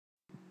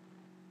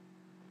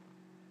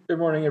Good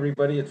morning,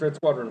 everybody. It's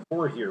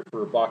Redsquadron4 here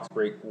for box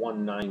break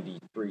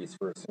 193. It's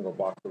for a single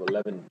box of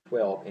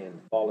 11-12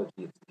 anthology.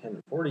 It's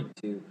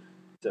 1042.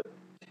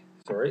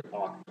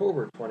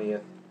 October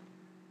 20th.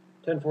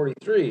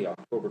 1043,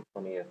 October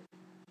 20th.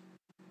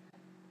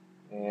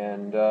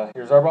 And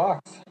here's our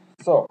box.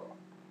 So,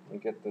 let me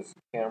get this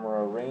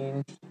camera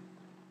arranged.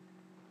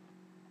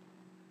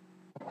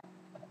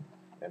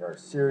 And our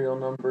serial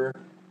number.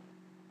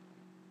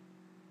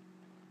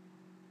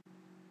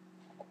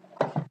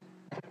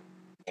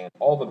 And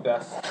all the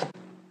best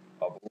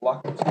of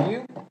luck to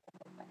you.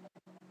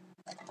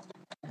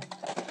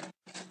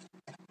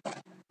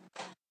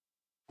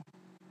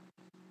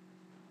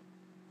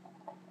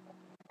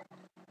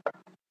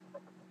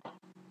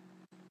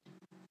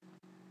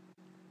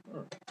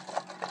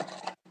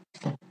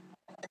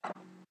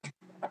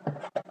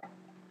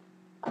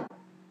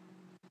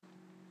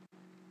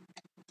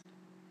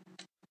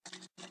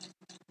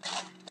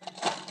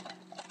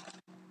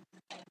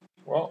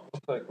 Well,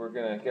 looks like we're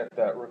going to get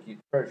that rookie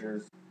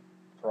treasures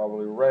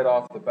probably right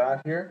off the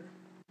bat here.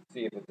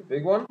 See if it's a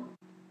big one.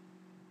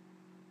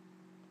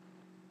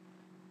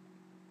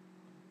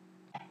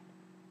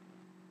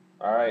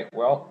 Alright,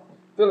 well,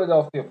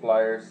 Philadelphia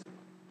Flyers,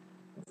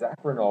 Zach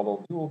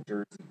Rinaldo, dual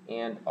jersey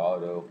and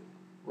auto,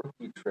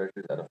 rookie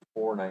treasures at a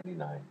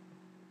 $4.99.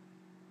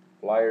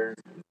 Flyers,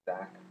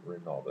 Zach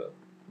Rinaldo.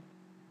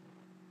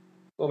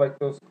 Still like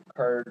those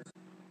cards.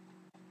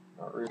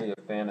 Not really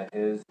a fan of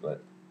his,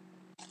 but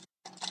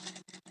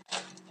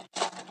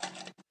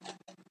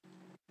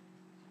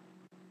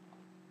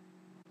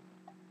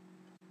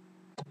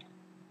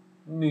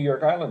New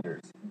York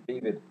Islanders,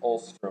 David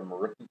Ulstrom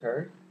rookie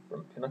card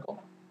from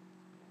Pinnacle.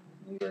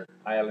 New York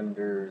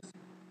Islanders,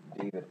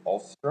 David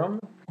Ulstrom.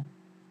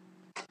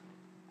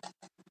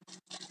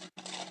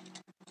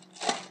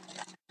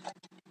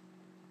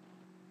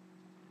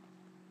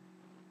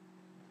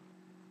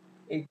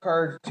 A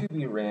card to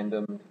be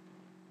randomed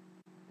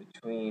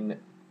between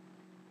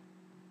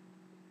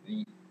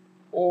the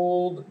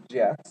old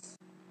Jets,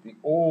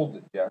 Timu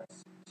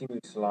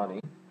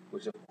Solani,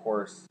 which of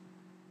course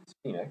is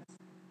Phoenix,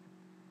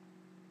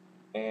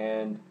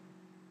 and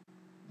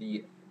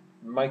the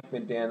Mike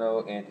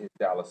Modano and his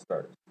Dallas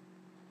Stars.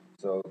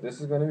 So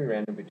this is going to be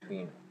random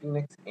between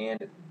Phoenix and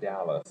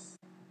Dallas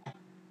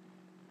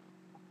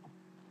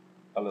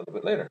a little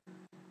bit later.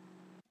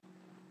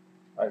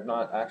 I've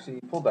not actually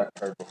pulled that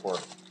card before.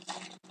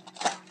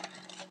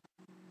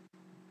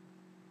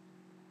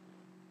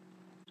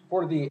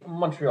 For the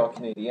Montreal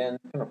Canadiens,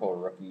 Pinnacle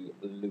rookie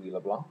Louis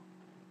LeBlanc.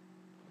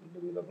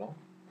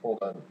 Pulled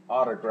an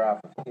autograph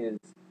of his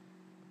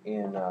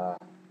in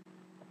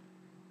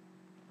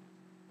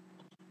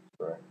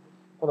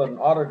Pulled an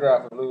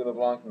autograph of Louis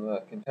LeBlanc in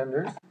the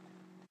Contenders.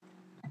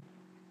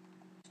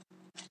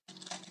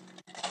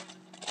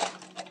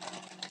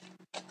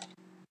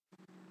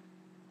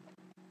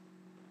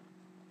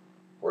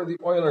 For the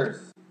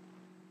Oilers,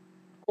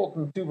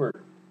 Colton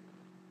Tubert,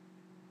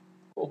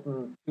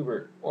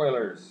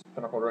 Oilers,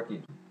 Pinnacle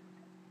rookie.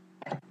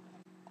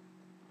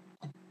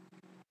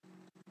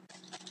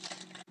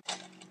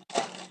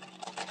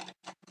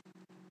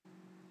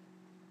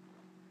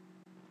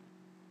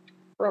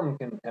 From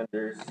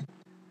Contenders,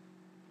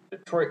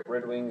 Detroit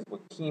Red Wings,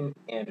 Joakim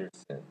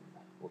Anderson.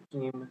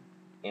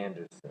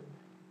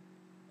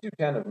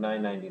 210 of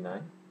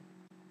 9.99.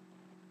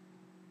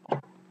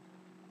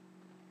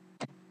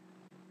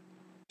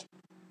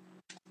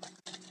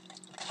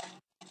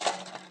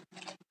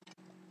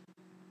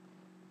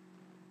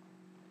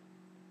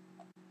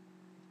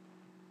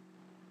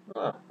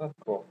 Ah, that's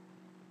cool.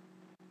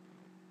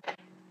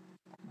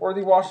 For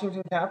the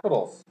Washington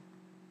Capitals.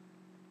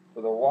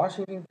 For the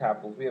Washington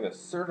Capitals, we have a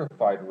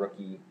certified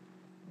rookie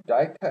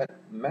die-cut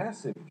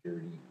massive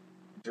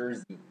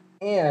jersey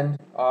and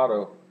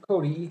auto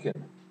Cody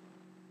Eakin.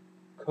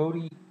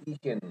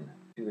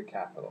 To the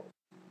Capitals.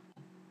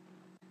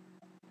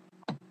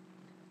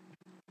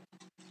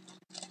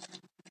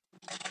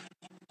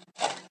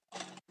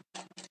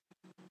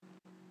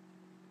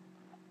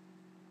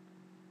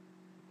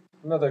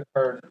 Another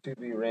card to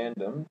be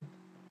random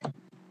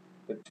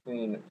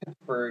between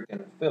Pittsburgh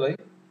and Philly.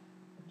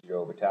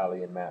 Joe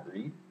Vitale and Matt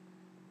Reed.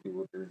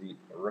 Dual jersey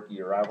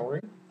rookie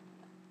rivalry.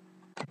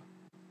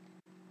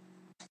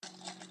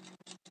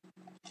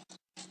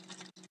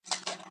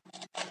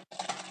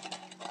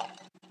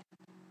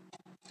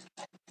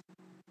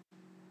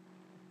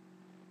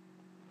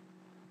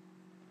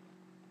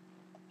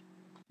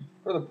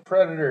 For the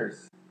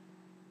Predators,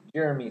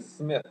 Jeremy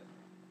Smith,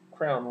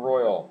 Crown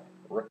Royal,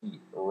 rookie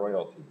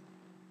royalty.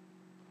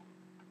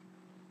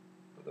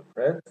 For the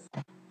Preds,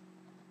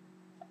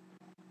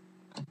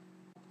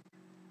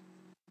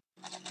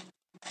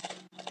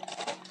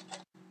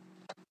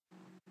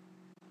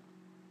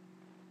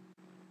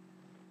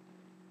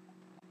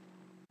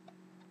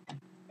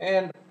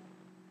 and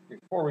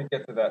before we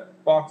get to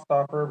that box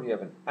topper, we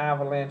have an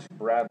Avalanche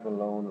Brad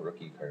Malone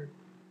rookie card.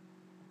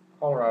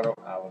 Colorado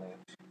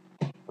Avalanche,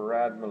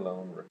 Brad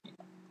Malone rookie.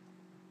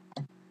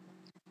 And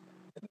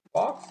the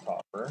box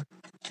topper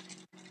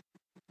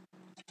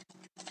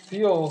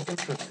feels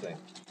interesting.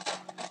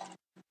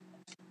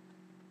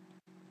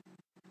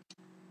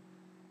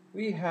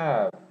 We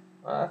have,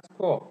 that's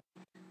cool,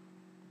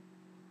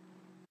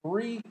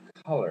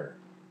 3-color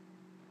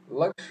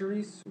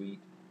luxury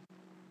suite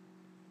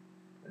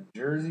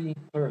jersey,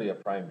 clearly a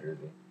prime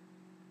jersey.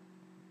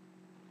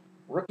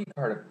 Rookie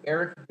card of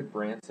Eric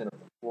Goodbranson of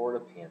the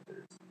Florida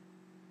Panthers.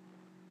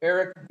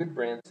 Eric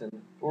Goodbranson,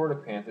 Florida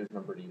Panthers,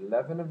 numbered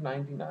 11 of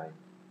 99.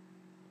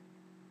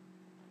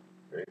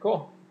 Very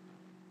cool.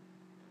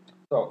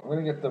 So I'm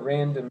going to get the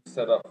random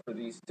set up for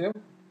these two.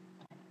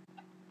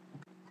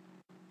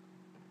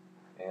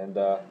 And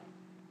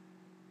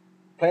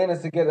plan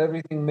is to get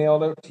everything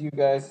mailed out to you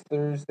guys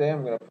Thursday.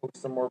 I'm going to post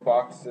some more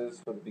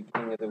boxes for the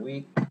beginning of the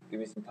week. Give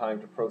me some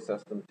time to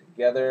process them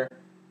together.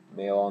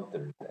 Mail on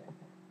Thursday.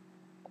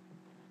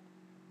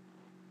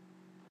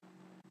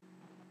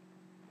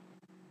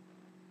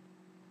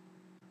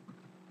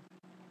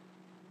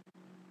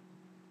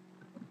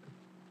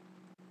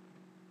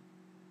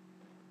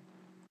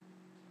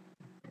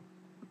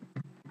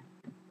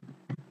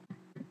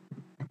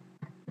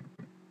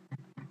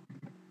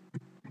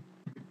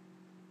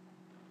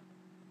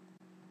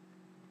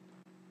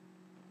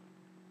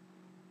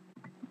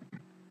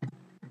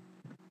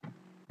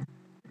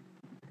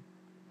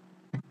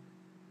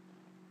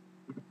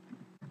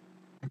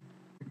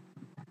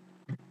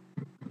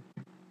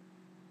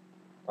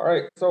 All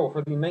right, so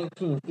for the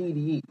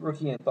 1988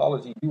 Rookie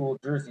Anthology Dual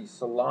Jersey,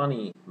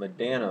 Solani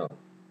Medano.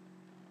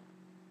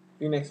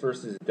 Phoenix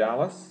versus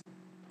Dallas.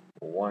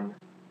 1,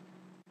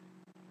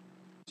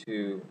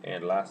 2,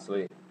 and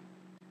lastly,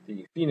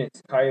 the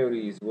Phoenix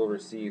Coyotes will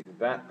receive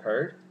that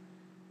card.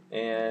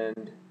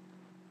 And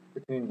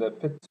between the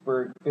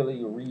Pittsburgh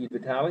Philly Reed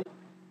Vitale.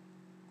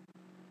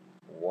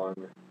 1,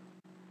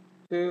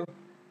 2.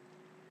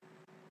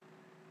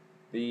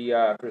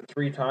 For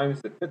 3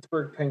 times, the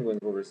Pittsburgh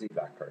Penguins will receive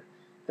that card.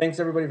 Thanks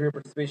everybody for your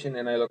participation,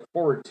 and I look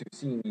forward to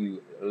seeing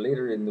you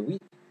later in the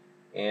week.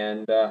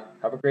 And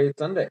have a great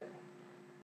Sunday.